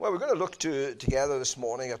Well, we're going to look together this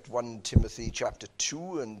morning at 1 Timothy chapter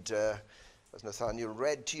 2, and as Nathaniel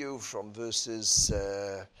read to you from verses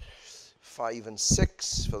 5 and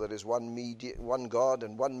 6, for there is one God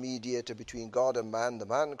and one mediator between God and man, the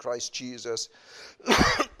man Christ Jesus,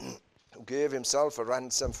 who gave himself a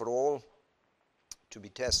ransom for all, to be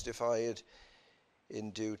testified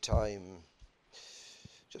in due time.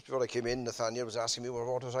 Just before I came in, Nathaniel was asking me,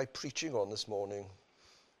 well, what was I preaching on this morning?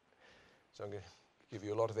 So I'm going to give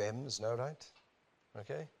you a lot of M's now, right?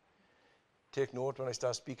 Okay? Take note when I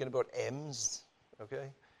start speaking about M's,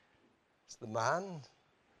 okay? It's the man,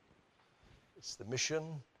 it's the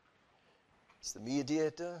mission, it's the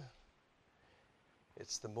mediator,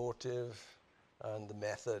 it's the motive, and the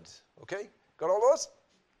method. Okay? Got all those?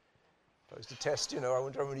 If I was to test, I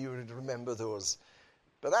wonder how many of you would remember those.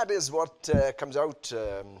 But that is what comes out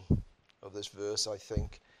of this verse, I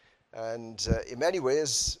think. And in many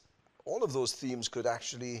ways, all of those themes could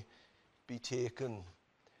actually be taken.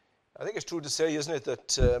 I think it's true to say, isn't it,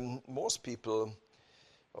 that most people,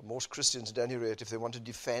 or most Christians at any rate, if they want to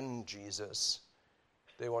defend Jesus,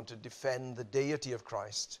 they want to defend the deity of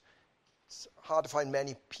Christ. It's hard to find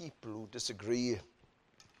many people who disagree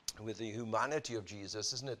with the humanity of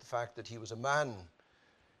Jesus, isn't it? The fact that he was a man,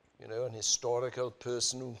 an historical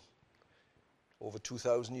person who, over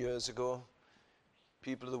 2,000 years ago,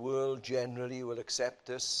 people of the world generally will accept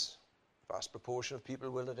this. Vast proportion of people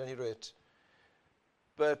will, at any rate.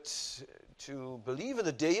 But to believe in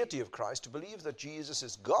the deity of Christ, to believe that Jesus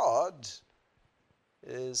is God,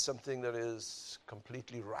 is something that is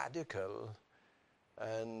completely radical,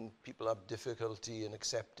 and people have difficulty in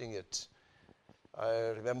accepting it. I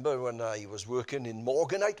remember when I was working in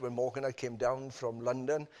Morganite, when Morganite came down from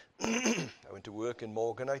London. I went to work in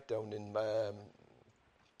Morganite down in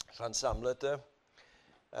Llansamlet there,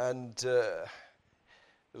 and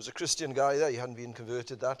there was a Christian guy there. He hadn't been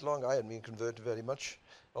converted that long. I hadn't been converted very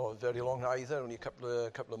long either, only a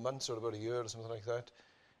couple of months or about a year or something like that.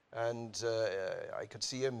 And I could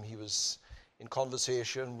see him. He was in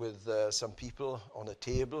conversation with some people on a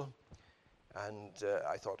table. And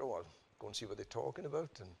I thought, I'll go and see what they're talking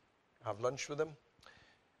about and have lunch with them.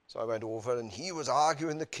 So I went over, and he was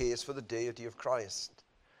arguing the case for the deity of Christ.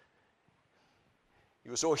 He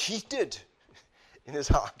was so heated in his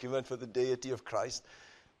argument for the deity of Christ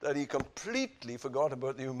that he completely forgot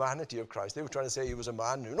about the humanity of Christ. They were trying to say he was a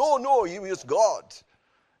man. No, he was God.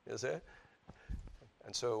 You see?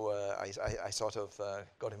 And so I sort of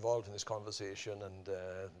got involved in this conversation, and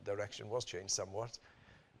direction was changed somewhat.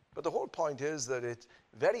 But the whole point is that it's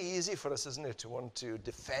very easy for us, isn't it, to want to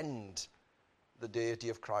defend the deity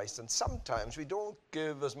of Christ. And sometimes we don't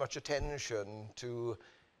give as much attention to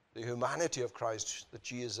the humanity of Christ, that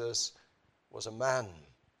Jesus was a man.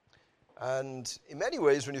 And in many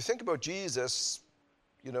ways, when you think about Jesus,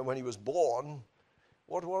 when he was born,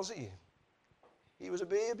 what was he? He was a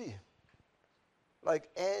baby, like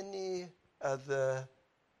any other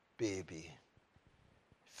baby.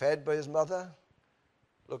 Fed by his mother,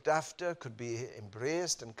 looked after, could be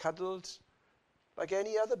embraced and cuddled, like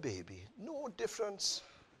any other baby. No difference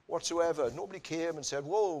whatsoever. Nobody came and said,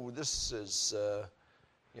 whoa, this is,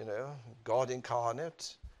 God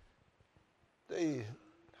incarnate. They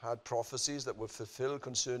had prophecies that were fulfilled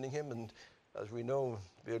concerning him, and as we know,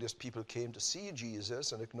 various people came to see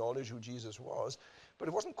Jesus and acknowledge who Jesus was, but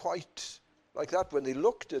it wasn't quite like that when they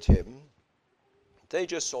looked at him. They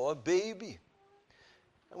just saw a baby.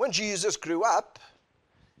 And when Jesus grew up,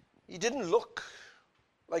 he didn't look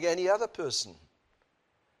like any other person.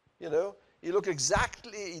 He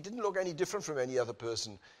didn't look any different from any other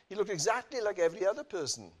person. He looked exactly like every other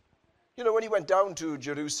person. When he went down to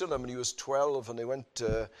Jerusalem and he was 12, and they went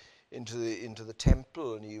into the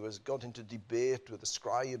temple, and he got into debate with the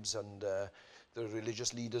scribes and the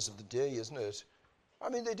religious leaders of the day, isn't it? I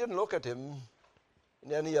mean, they didn't look at him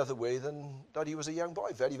in any other way than that he was a young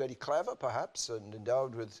boy, very, very clever perhaps, and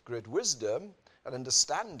endowed with great wisdom and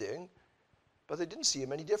understanding, but they didn't see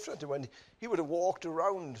him any different. And when he would have walked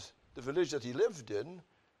around the village that he lived in,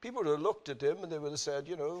 people would have looked at him and they would have said,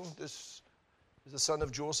 this is the son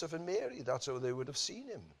of Joseph and Mary. That's how they would have seen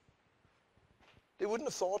him. They wouldn't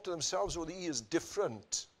have thought to themselves, he is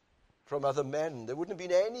different from other men. There wouldn't have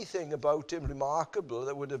been anything about him remarkable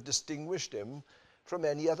that would have distinguished him from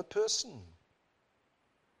any other person.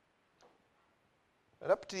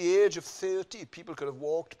 And up to the age of 30, people could have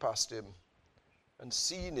walked past him and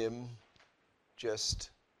seen him just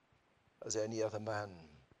as any other man.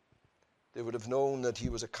 They would have known that he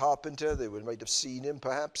was a carpenter. They might have seen him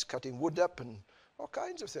perhaps cutting wood up and all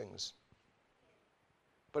kinds of things.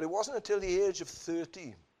 But it wasn't until the age of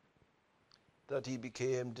 30 that he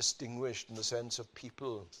became distinguished in the sense of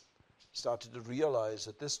people started to realize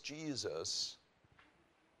that this Jesus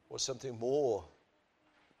was something more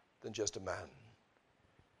than just a man.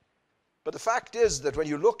 But the fact is that when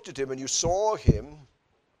you looked at him and you saw him,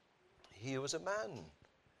 he was a man.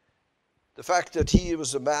 The fact that he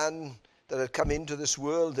was a man that had come into this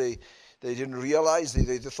world, they didn't realize,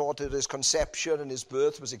 they thought that his conception and his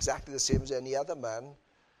birth was exactly the same as any other man.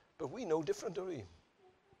 But we know different, don't we?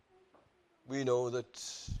 We know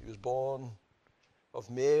that he was born of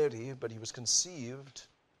Mary, but he was conceived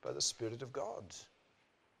by the Spirit of God.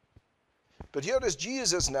 But here is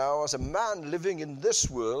Jesus now as a man living in this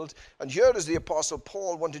world, and here is the Apostle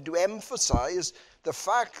Paul wanted to emphasize the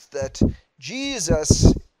fact that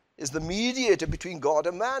Jesus is the mediator between God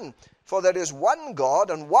and man. For there is one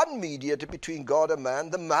God and one mediator between God and man,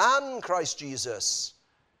 the man Christ Jesus.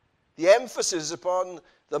 The emphasis upon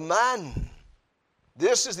the man.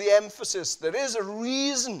 This is the emphasis. There is a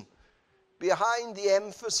reason behind the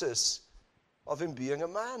emphasis of him being a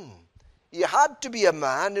man. He had to be a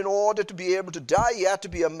man in order to be able to die. He had to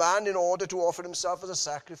be a man in order to offer himself as a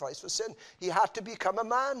sacrifice for sin. He had to become a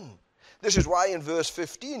man. This is why in verse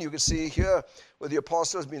 15 you can see here where the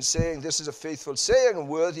apostle has been saying, this is a faithful saying and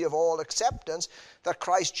worthy of all acceptance, that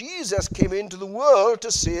Christ Jesus came into the world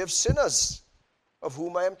to save sinners, of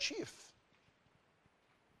whom I am chief.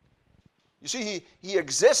 You see, he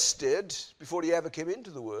existed before he ever came into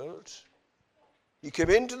the world. He came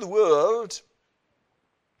into the world,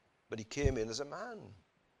 but he came in as a man.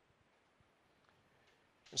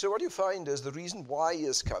 And so what you find is the reason why he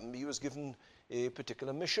has come, he was given a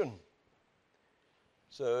particular mission.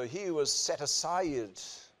 So he was set aside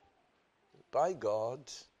by God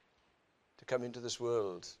to come into this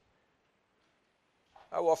world.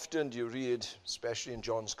 How often do you read, especially in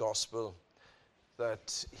John's Gospel,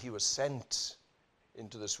 that he was sent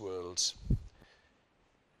into this world?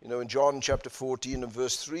 You know, in John chapter 14 and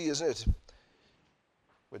verse 3, isn't it?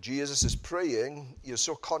 Where Jesus is praying, he is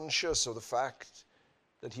so conscious of the fact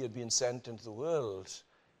that he had been sent into the world.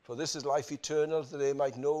 For this is life eternal, that they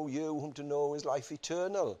might know you, whom to know is life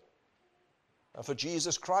eternal. And for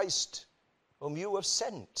Jesus Christ, whom you have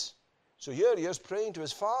sent. So here he is praying to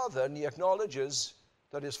his Father, and he acknowledges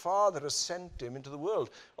that his Father has sent him into the world.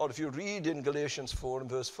 Or if you read in Galatians 4 and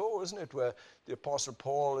verse 4, isn't it, where the Apostle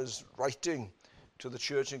Paul is writing to the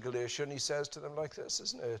church in Galatia, and he says to them like this,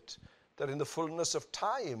 isn't it, that in the fullness of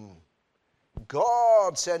time,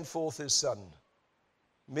 God sent forth his Son,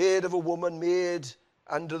 made of a woman, made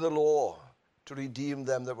under the law, to redeem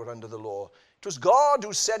them that were under the law. It was God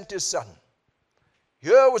who sent his Son.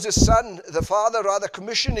 Here was his Son, the Father rather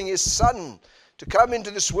commissioning his Son to come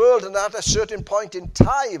into this world, and at a certain point in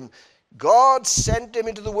time, God sent him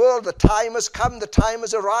into the world. The time has come, the time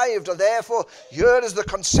has arrived, and therefore here is the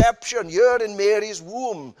conception. Here in Mary's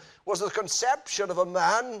womb was the conception of a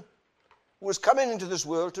man who was coming into this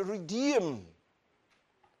world to redeem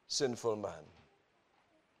sinful man.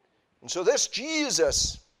 And so this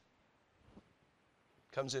Jesus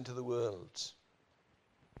comes into the world,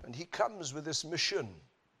 and he comes with this mission.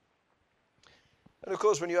 And of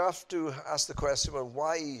course, when you have to ask the question, well,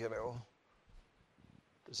 why,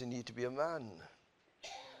 does he need to be a man?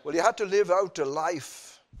 Well, he had to live out a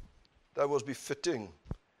life that was befitting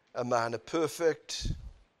a man, a perfect,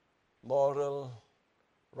 moral,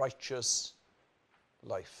 righteous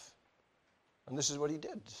life. And this is what he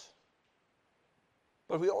did.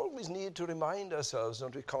 But we always need to remind ourselves,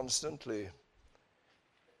 don't we, constantly,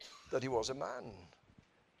 that he was a man.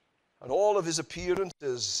 And all of his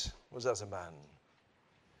appearances was as a man.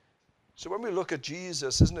 So when we look at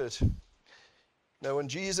Jesus, isn't it? Now, when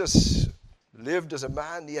Jesus lived as a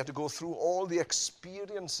man, he had to go through all the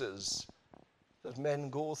experiences that men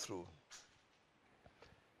go through.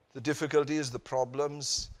 The difficulties, the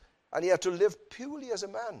problems, and he had to live purely as a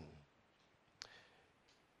man.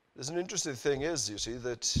 There's an interesting thing is, you see,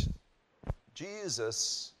 that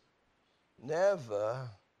Jesus never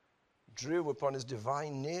drew upon his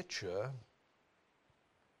divine nature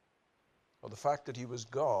or the fact that he was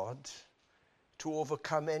God to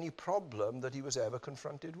overcome any problem that he was ever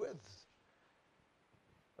confronted with.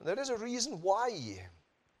 And there is a reason why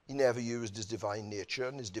he never used his divine nature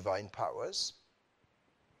and his divine powers.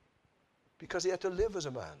 Because he had to live as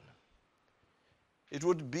a man. It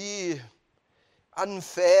would be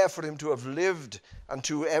unfair for him to have lived and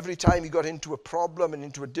to every time he got into a problem and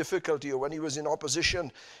into a difficulty, or when he was in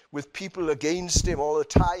opposition with people against him all the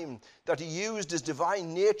time, that he used his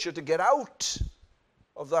divine nature to get out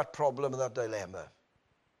of that problem and that dilemma.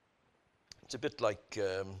 It's a bit like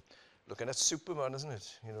looking at Superman, isn't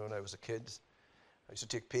it? When I was a kid, I used to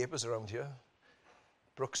take papers around here,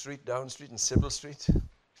 Brook Street, Down Street, and Sybil Street. And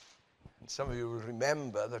some of you will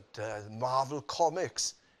remember that Marvel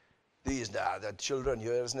Comics, the children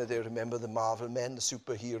here, isn't it? They remember the Marvel men, the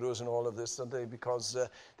superheroes and all of this, don't they? Because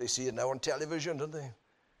they see it now on television, don't they?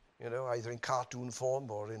 You know, either in cartoon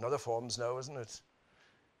form or in other forms now, isn't it?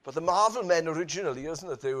 But the Marvel men originally, isn't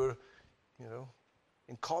it? They were, you know,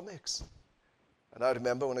 in comics. And I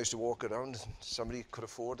remember when I used to walk around, somebody could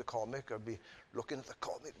afford a comic, I'd be looking at the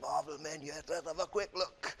comic, Marvel men, yeah, let's have a quick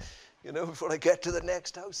look, you know, before I get to the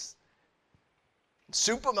next house.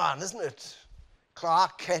 Superman, isn't it?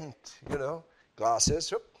 Clark Kent, you know,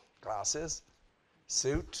 glasses,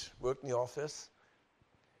 suit, worked in the office.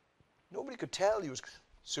 Nobody could tell he was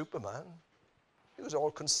Superman. It was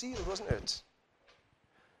all concealed, wasn't it?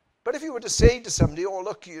 But if you were to say to somebody, oh,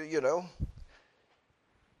 look, you know,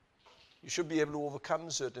 you should be able to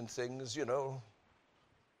overcome certain things, you know,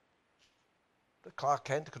 that Clark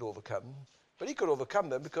Kent could overcome. But he could overcome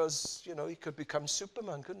them because, you know, he could become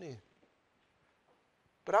Superman, couldn't he?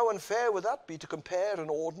 But how unfair would that be to compare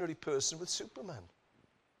an ordinary person with Superman?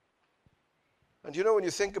 And you know, when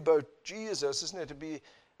you think about Jesus, isn't it, to be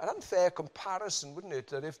an unfair comparison, wouldn't it?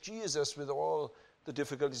 That if Jesus, with all the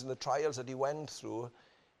difficulties and the trials that he went through,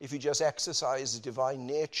 if he just exercised his divine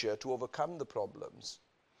nature to overcome the problems.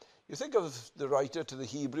 You think of the writer to the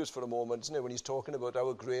Hebrews for a moment, isn't it, when he's talking about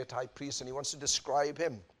our great high priest, and he wants to describe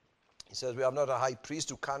him. He says, we have not a high priest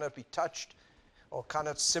who cannot be touched or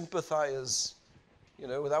cannot sympathize, you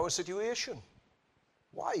know, with our situation.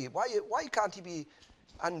 Why can't he be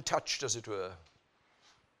untouched, as it were?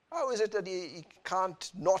 How is it that he can't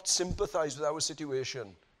not sympathize with our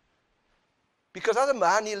situation? Because as a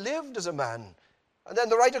man, he lived as a man. And then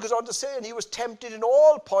the writer goes on to say, and he was tempted in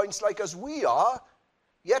all points like as we are,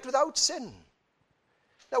 yet without sin.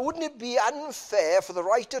 Now, wouldn't it be unfair for the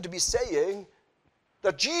writer to be saying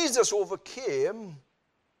that Jesus overcame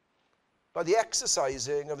by the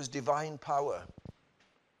exercising of his divine power?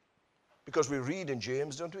 Because we read in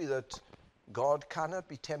James, don't we, that God cannot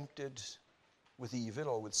be tempted with evil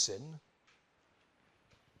or with sin.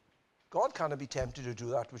 God cannot be tempted to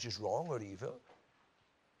do that which is wrong or evil.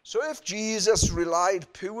 So if Jesus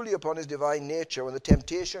relied purely upon his divine nature, when the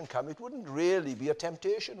temptation came, it wouldn't really be a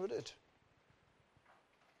temptation, would it?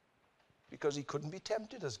 Because he couldn't be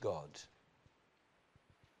tempted as God.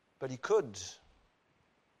 But he could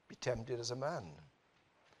be tempted as a man.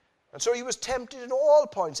 And so he was tempted in all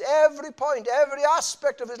points, every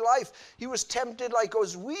aspect of his life. He was tempted like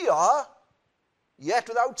as we are, yet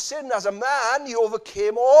without sin. As a man, he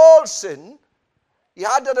overcame all sin. He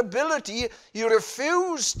had that ability. He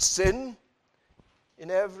refused sin in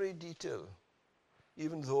every detail,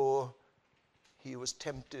 even though he was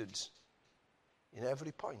tempted in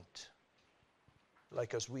every point,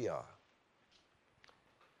 like as we are.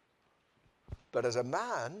 But as a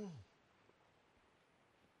man,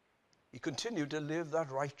 he continued to live that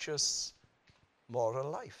righteous, moral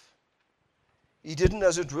life. He didn't,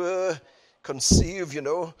 as it were, conceive,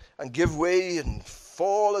 and give way and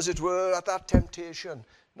fall, as it were, at that temptation.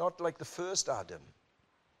 Not like the first Adam.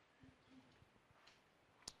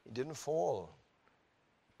 He didn't fall,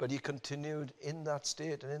 but he continued in that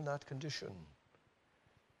state and in that condition.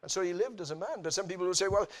 And so he lived as a man. But some people will say,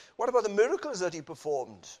 well, what about the miracles that he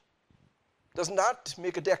performed? Doesn't that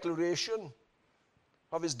make a declaration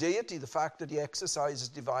of his deity, the fact that he exercises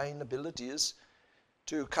divine abilities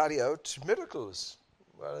to carry out miracles?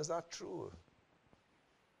 Well, is that true?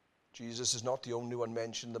 Jesus is not the only one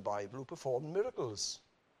mentioned in the Bible who performed miracles.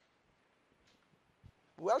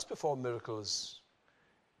 Who else performed miracles?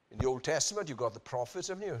 In the Old Testament, you've got the prophets,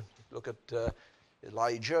 haven't you? Look at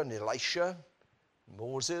Elijah and Elisha,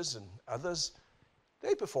 Moses and others.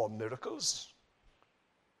 They performed miracles,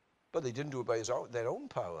 but they didn't do it by their own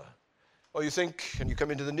power. Or you think, and you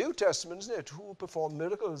come into the New Testament, isn't it? Who performed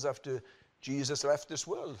miracles after Jesus left this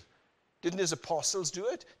world? Didn't his apostles do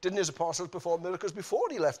it? Didn't his apostles perform miracles before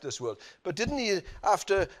he left this world? But didn't he,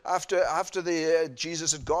 after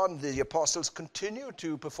Jesus had gone, the apostles continued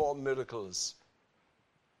to perform miracles?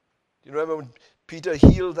 Do you remember when Peter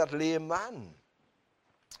healed that lame man?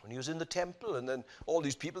 When he was in the temple, and then all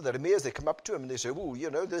these people, they're amazed, they come up to him and they say, oh,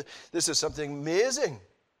 this is something amazing.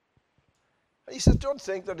 And he says, don't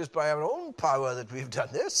think that it's by our own power that we've done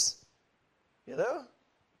this.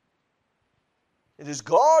 It is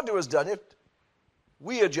God who has done it.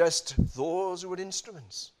 We are just those who are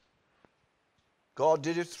instruments. God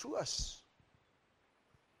did it through us.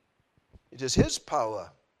 It is his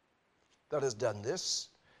power that has done this.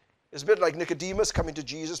 It's a bit like Nicodemus coming to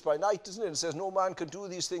Jesus by night, isn't it? And says, no man can do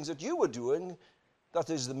these things that you were doing,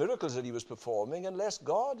 that is the miracles that he was performing, unless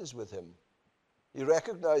God is with him. He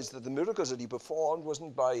recognized that the miracles that he performed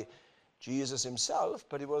wasn't by Jesus himself,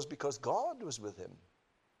 but it was because God was with him.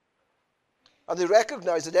 And they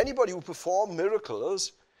recognized that anybody who performed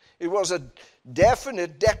miracles, it was a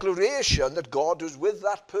definite declaration that God was with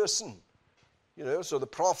that person. So the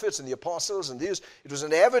prophets and the apostles and these, it was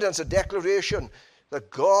an evidence, a declaration that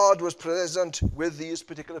God was present with these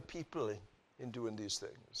particular people in doing these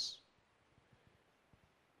things.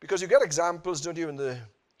 Because you get examples, don't you, in the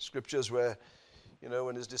scriptures where,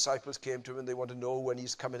 when his disciples came to him and they want to know when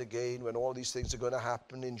he's coming again, when all these things are going to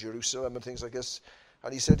happen in Jerusalem and things like this.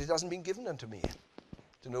 And he said, it hasn't been given unto me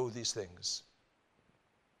to know these things.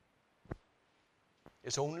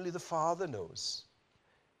 It's only the Father knows.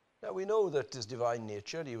 Now we know that his divine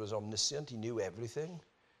nature, he was omniscient, he knew everything.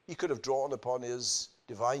 He could have drawn upon his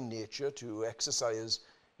divine nature to exercise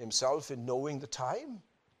himself in knowing the time,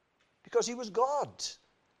 because he was God.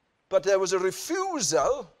 But there was a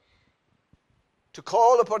refusal to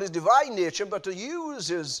call upon his divine nature, but to use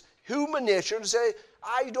his human nature and say,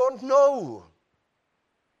 I don't know.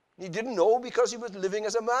 He didn't know because he was living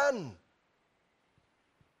as a man.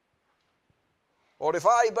 Or if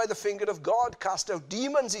I, by the finger of God, cast out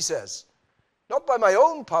demons, he says, not by my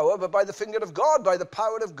own power, but by the finger of God, by the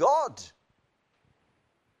power of God.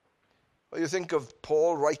 Or you think of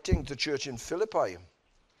Paul writing to the church in Philippi.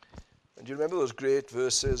 And do you remember those great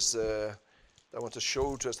verses that I want to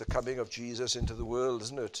show to us the coming of Jesus into the world,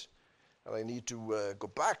 isn't it? And I need to go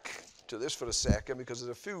back to this for a second, because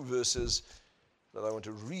there's a few verses that I want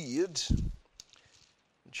to read.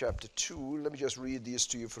 In chapter 2, let me just read these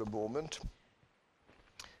to you for a moment.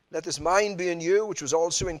 Let this mind be in you, which was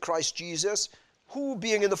also in Christ Jesus, who,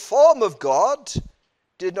 being in the form of God,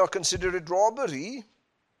 did not consider it robbery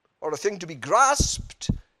or a thing to be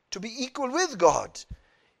grasped, to be equal with God.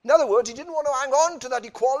 In other words, he didn't want to hang on to that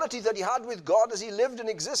equality that he had with God as he lived and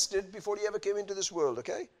existed before he ever came into this world,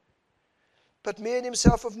 okay? But made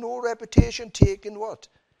himself of no reputation, taking what?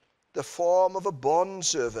 The form of a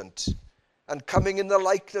bondservant, and coming in the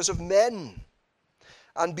likeness of men.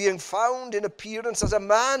 And being found in appearance as a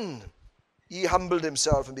man, he humbled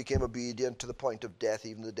himself and became obedient to the point of death,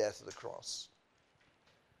 even the death of the cross.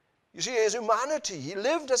 You see, his humanity, he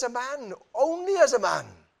lived as a man, only as a man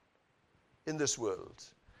in this world.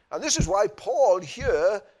 And this is why Paul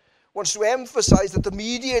here wants to emphasize that the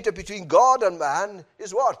mediator between God and man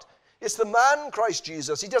is what? It's the man, Christ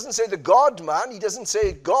Jesus. He doesn't say the God-man, he doesn't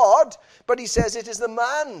say God, but he says it is the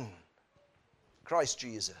man, Christ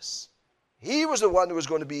Jesus. He was the one who was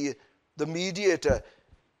going to be the mediator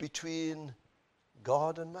between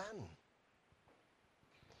God and man.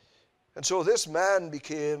 And so this man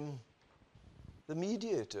became the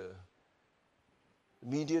mediator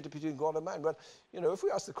between God and man. Well, if we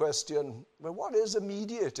ask the question, well, what is a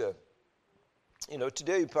mediator?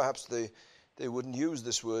 Today perhaps they wouldn't use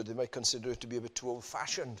this word. They might consider it to be a bit too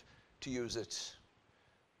old-fashioned to use it.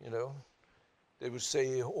 They would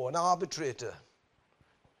say, an arbitrator.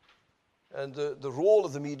 And the role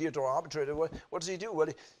of the mediator or arbitrator, what does he do? Well,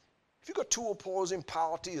 if you've got two opposing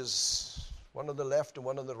parties, one on the left and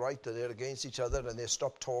one on the right, and they're against each other, and they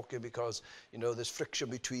stop talking because, there's friction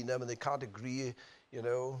between them and they can't agree,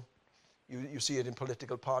 You see it in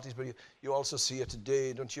political parties, but you also see it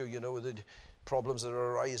today, don't you? With the problems that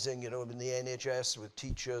are arising, in the NHS, with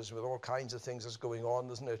teachers, with all kinds of things that's going on,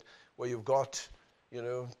 isn't it? Where you've got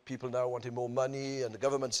people now wanting more money, and the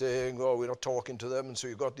government saying, we're not talking to them, and so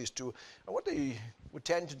you've got these two. And what they would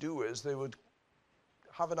tend to do is they would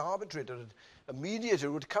have an arbitrator, a mediator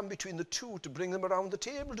who would come between the two to bring them around the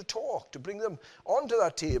table to talk, to bring them onto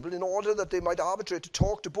that table in order that they might arbitrate, to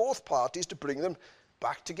talk to both parties, to bring them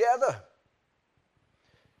back together.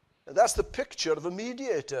 And that's the picture of a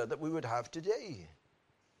mediator that we would have today.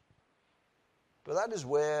 But that is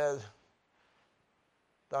where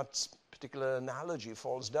that particular analogy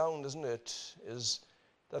falls down, doesn't it? Is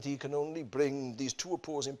that he can only bring these two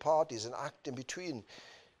opposing parties and act in between.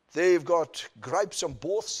 They've got gripes on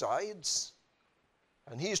both sides,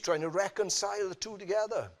 and he's trying to reconcile the two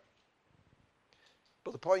together.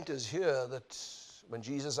 But the point is here that when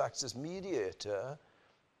Jesus acts as mediator,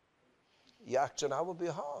 he acts on our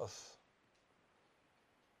behalf.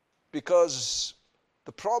 Because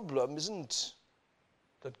the problem isn't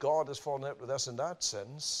that God has fallen out with us in that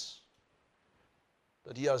sense,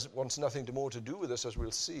 that he wants nothing more to do with us, as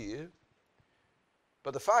we'll see.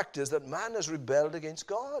 But the fact is that man has rebelled against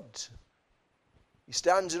God. He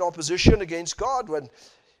stands in opposition against God. When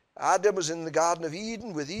Adam was in the Garden of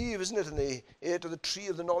Eden with Eve, isn't it? And they ate of the tree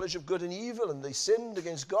of the knowledge of good and evil, and they sinned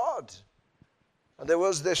against God. And there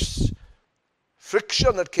was this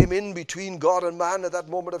friction that came in between God and man at that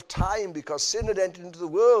moment of time because sin had entered into the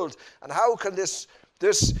world. And how can this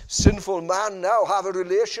sinful man now have a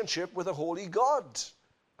relationship with a holy God?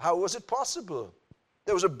 How was it possible?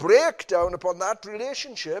 There was a breakdown upon that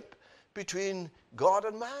relationship between God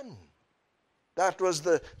and man. That was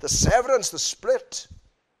the severance, the split.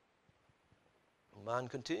 Man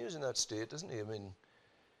continues in that state, doesn't he? I mean,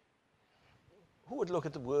 who would look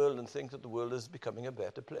at the world and think that the world is becoming a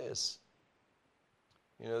better place?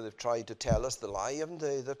 You know, they've tried to tell us the lie, haven't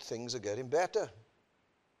they, that things are getting better.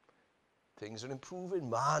 Things are improving.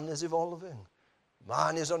 Man is evolving.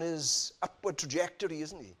 Man is on his upward trajectory,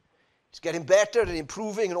 isn't he? He's getting better and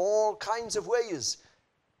improving in all kinds of ways.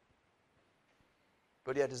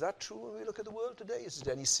 But yet, is that true when we look at the world today? Is it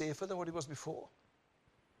any safer than what it was before?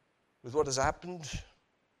 With what has happened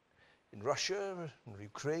in Russia and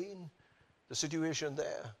Ukraine, the situation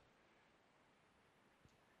there.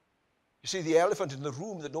 You see, the elephant in the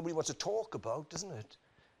room that nobody wants to talk about, doesn't it,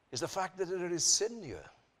 is the fact that there is sin here.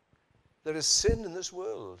 There is sin in this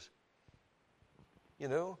world. You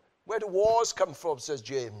know, where do wars come from, says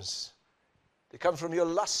James? They come from your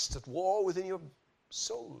lust at war within your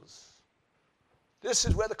souls. This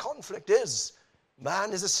is where the conflict is.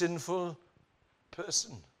 Man is a sinful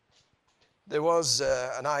person. There was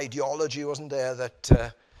an ideology, wasn't there,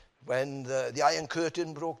 that when the Iron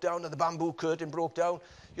Curtain broke down and the Bamboo Curtain broke down,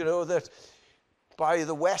 you know, that by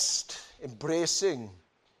the West embracing,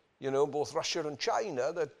 you know, both Russia and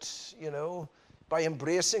China, that, you know, by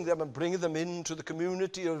embracing them and bringing them into the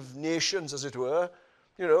community of nations, as it were,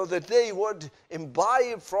 you know, that they would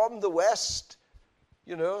imbibe from the West,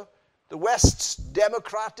 you know, the West's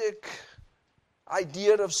democratic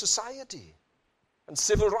idea of society and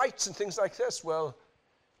civil rights and things like this. Well,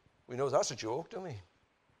 we know that's a joke, don't we?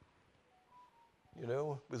 You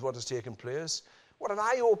know, with what has taken place. What an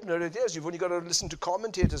eye-opener it is. You've only got to listen to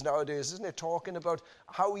commentators nowadays, isn't it, talking about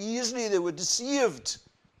how easily they were deceived.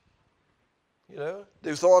 You know,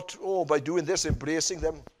 they thought, oh, by doing this, embracing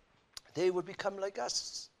them, they would become like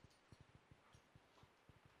us.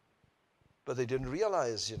 But they didn't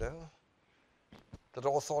realize, you know, that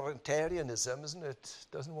authoritarianism, isn't it,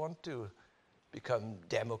 doesn't want to become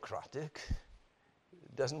democratic.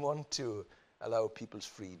 It doesn't want to allow people's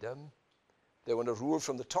freedom. They want to rule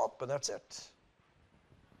from the top, and that's it.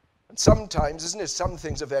 And sometimes, isn't it, some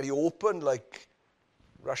things are very open, like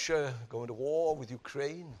Russia going to war with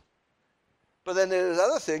Ukraine. But then there's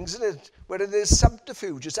other things, isn't it, where there's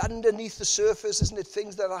subterfuge. It's underneath the surface, isn't it,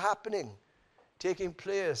 things that are happening, taking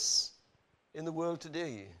place in the world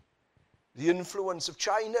today. The influence of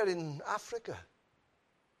China in Africa.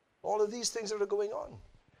 All of these things that are going on.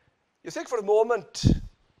 You think for a moment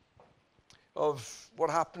of what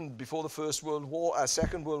happened before the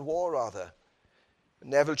Second World War, rather.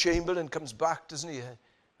 Neville Chamberlain comes back, doesn't he?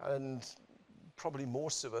 And probably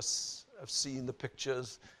most of us have seen the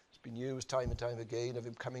pictures. It's been used time and time again of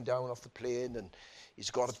him coming down off the plane, and he's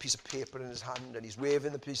got a piece of paper in his hand, and he's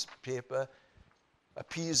waving the piece of paper.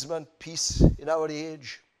 Appeasement, peace in our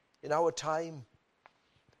age, in our time.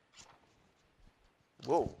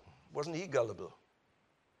 Whoa, wasn't he gullible?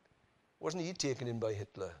 Wasn't he taken in by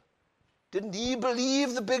Hitler? Didn't he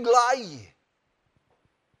believe the big lie?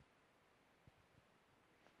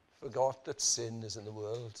 Forgot that sin is in the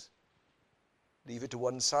world. Leave it to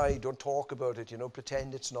one side. Don't talk about it. You know,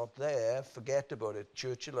 pretend it's not there. Forget about it.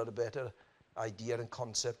 Churchill had a better idea and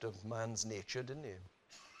concept of man's nature, didn't he?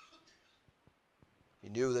 He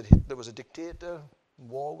knew that Hitler was a dictator.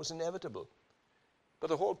 War was inevitable.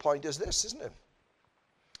 But the whole point is this, isn't it?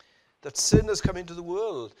 That sin has come into the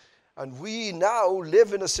world. And we now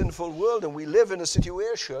live in a sinful world, and we live in a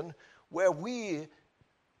situation where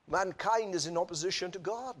mankind is in opposition to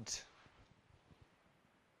God.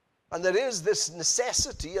 And there is this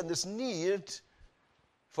necessity and this need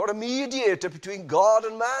for a mediator between God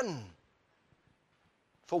and man.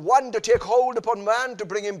 For one to take hold upon man, to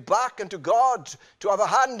bring him back into God, to have a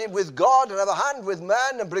hand with God and have a hand with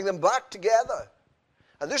man and bring them back together.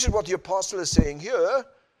 And this is what the apostle is saying here.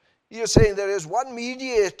 He is saying there is one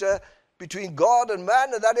mediator between God and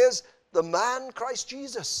man, and that is the man Christ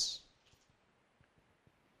Jesus.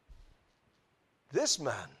 This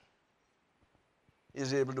man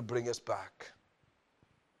is able to bring us back.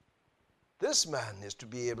 This man is to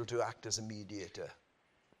be able to act as a mediator.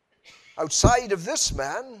 Outside of this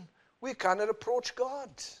man, we cannot approach God.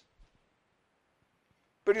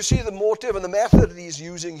 But you see, the motive and the method that he's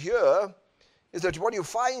using here is that what you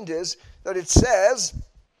find is that it says,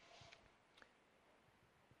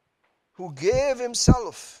 who gave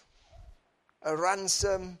himself a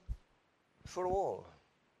ransom for all.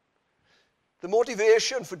 The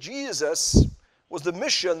motivation for Jesus was the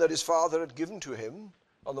mission that his Father had given to him,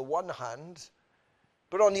 on the one hand.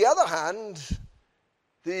 But on the other hand,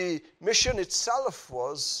 the mission itself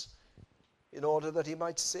was in order that he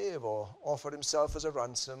might save or offer himself as a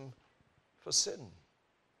ransom for sin.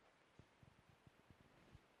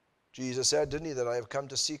 Jesus said, didn't he, that I have come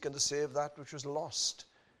to seek and to save that which was lost.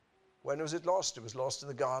 When was it lost? It was lost in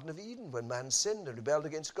the Garden of Eden when man sinned and rebelled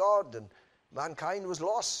against God and mankind was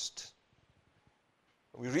lost.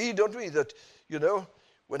 We read, don't we, that,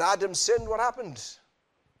 when Adam sinned, what happened?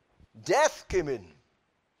 Death came in.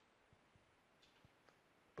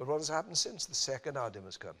 But what has happened since? The second Adam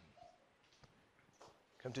has come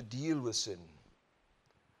to deal with sin,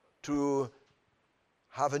 to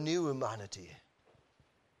have a new humanity,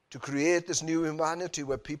 to create this new humanity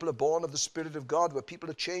where people are born of the Spirit of God, where people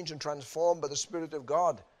are changed and transformed by the Spirit of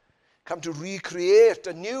God, come to recreate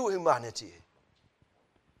a new humanity.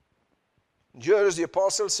 And here is the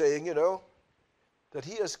apostle saying, that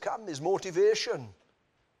he has come, his motivation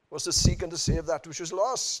was to seek and to save that which was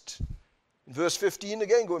lost. In verse 15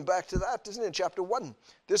 again, going back to that, isn't it, in chapter 1?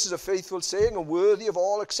 This is a faithful saying and worthy of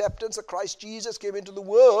all acceptance that Christ Jesus came into the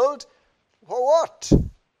world. For what?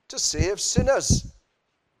 To save sinners.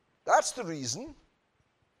 That's the reason.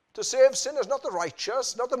 To save sinners, not the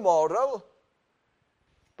righteous, not the moral,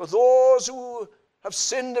 but those who have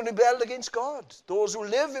sinned and rebelled against God, those who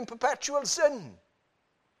live in perpetual sin.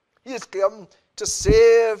 He has come to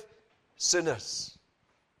save sinners.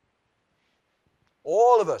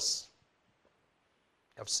 All of us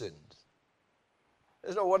have sinned.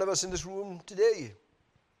 There's not one of us in this room today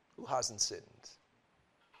who hasn't sinned.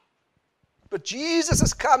 But Jesus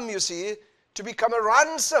has come, you see, to become a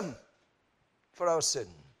ransom for our sin.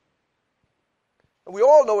 And we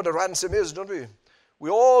all know what a ransom is, don't we? We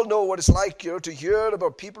all know what it's like, to hear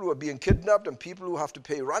about people who are being kidnapped and people who have to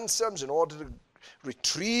pay ransoms in order to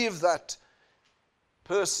retrieve that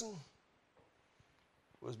person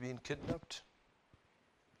who was being kidnapped.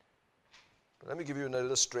 But let me give you an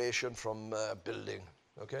illustration from building,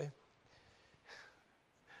 okay?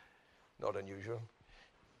 Not unusual.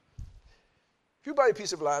 If you buy a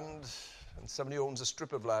piece of land and somebody owns a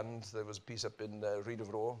strip of land, there was a piece up in Reed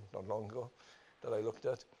of Roe not long ago that I looked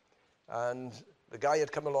at, and the guy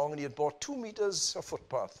had come along and he had bought 2 meters of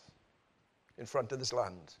footpath in front of this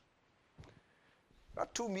land.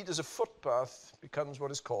 That 2 meters of footpath becomes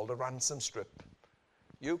what is called a ransom strip.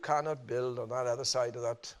 You cannot build on that other side of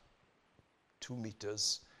that 2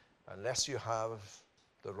 meters unless you have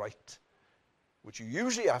the right, which you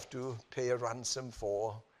usually have to pay a ransom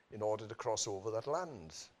for in order to cross over that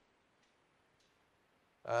land.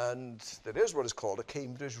 And there is what is called a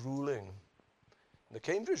Cambridge ruling. And the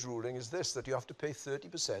Cambridge ruling is this, that you have to pay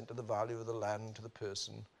 30% of the value of the land to the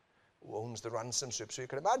person who owns the ransom strip. So you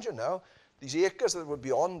can imagine now, these acres that would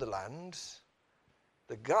be on the land,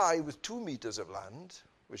 the guy with 2 meters of land,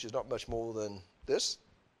 which is not much more than this,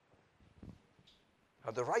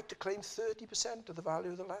 had the right to claim 30% of the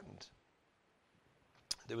value of the land.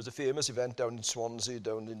 There was a famous event down in Swansea,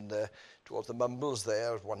 down in towards the Mumbles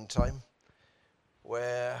there at one time,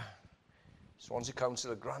 where Swansea Council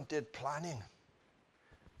had granted planning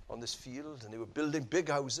on this field, and they were building big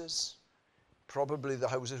houses. Probably the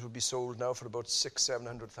houses would be sold now for about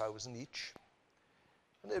 600,000-700,000 each.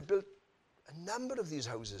 And they built a number of these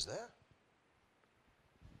houses there.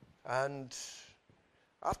 And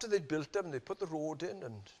after they'd built them, they put the road in,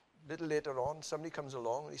 and a little later on, somebody comes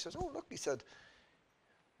along and he says, "Oh, look," he said,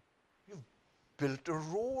 "you've built a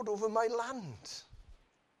road over my land."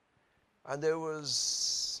 And there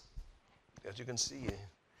was, as you can see,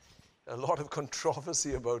 a lot of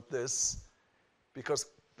controversy about this, because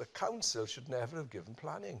the council should never have given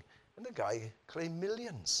planning. And the guy claimed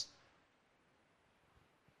millions,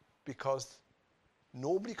 because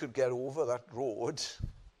nobody could get over that road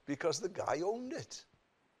because the guy owned it.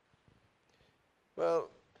 Well,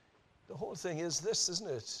 the whole thing is this, isn't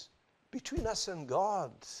it? Between us and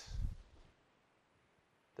God,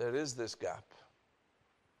 there is this gap.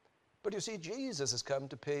 But you see, Jesus has come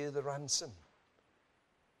to pay the ransom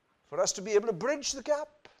for us to be able to bridge the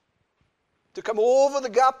gap, to come over the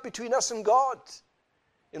gap between us and God,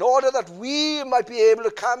 in order that we might be able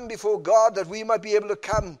to come before God, that we might be able to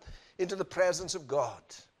come into the presence of God.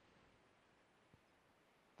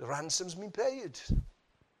 The ransom's been paid.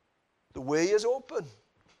 The way is open.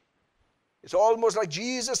 It's almost like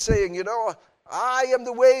Jesus saying, I am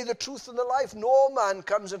the way, the truth, and the life. No man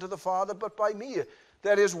comes into the Father but by me.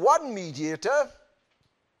 There is one mediator,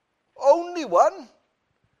 only one.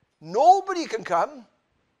 Nobody can come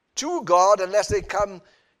to God unless they come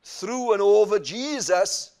through and over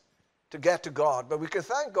Jesus to get to God. But we can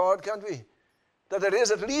thank God, can't we, that there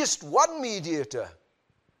is at least one mediator.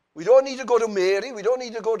 We don't need to go to Mary. We don't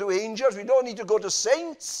need to go to angels. We don't need to go to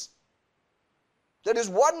saints. There is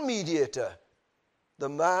one mediator, the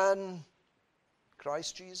man,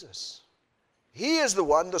 Christ Jesus. He is the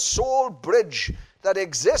one, the sole bridge that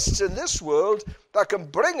exists in this world that can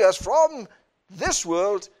bring us from this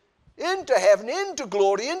world into heaven, into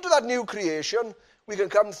glory, into that new creation. We can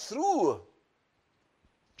come through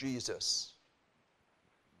Jesus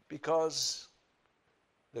because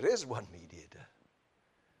there is one mediator.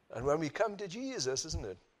 And when we come to Jesus, isn't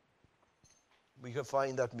it, we can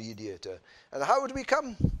find that mediator. And how do we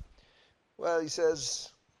come? Well, he says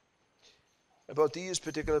about these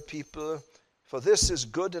particular people, for this is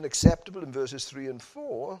good and acceptable in verses 3 and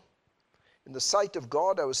 4, in the sight of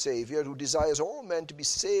God our Savior, who desires all men to be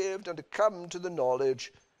saved and to come to the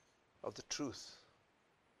knowledge of the truth.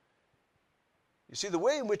 You see, the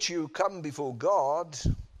way in which you come before God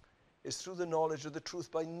is through the knowledge of the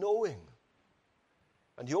truth, by knowing.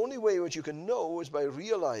 And the only way in which you can know is by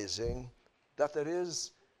realizing that there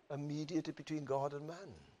is a mediator between God and man.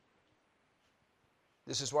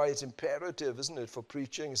 This is why it's imperative, isn't it, for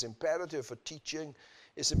preaching, it's imperative for teaching,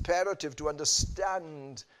 it's imperative to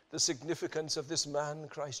understand the significance of this man,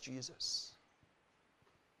 Christ Jesus,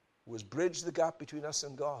 who has bridged the gap between us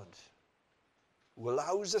and God, who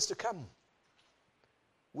allows us to come,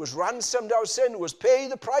 who has ransomed our sin, who has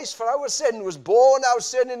paid the price for our sin, who has borne our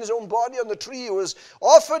sin in his own body on the tree, who has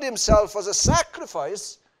offered himself as a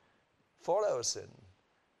sacrifice for our sin.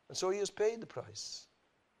 And so he has paid the price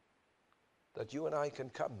that you and I can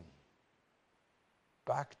come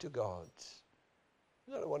back to God.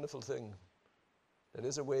 Isn't that a wonderful thing? There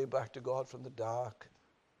is a way back to God from the dark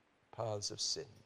paths of sin.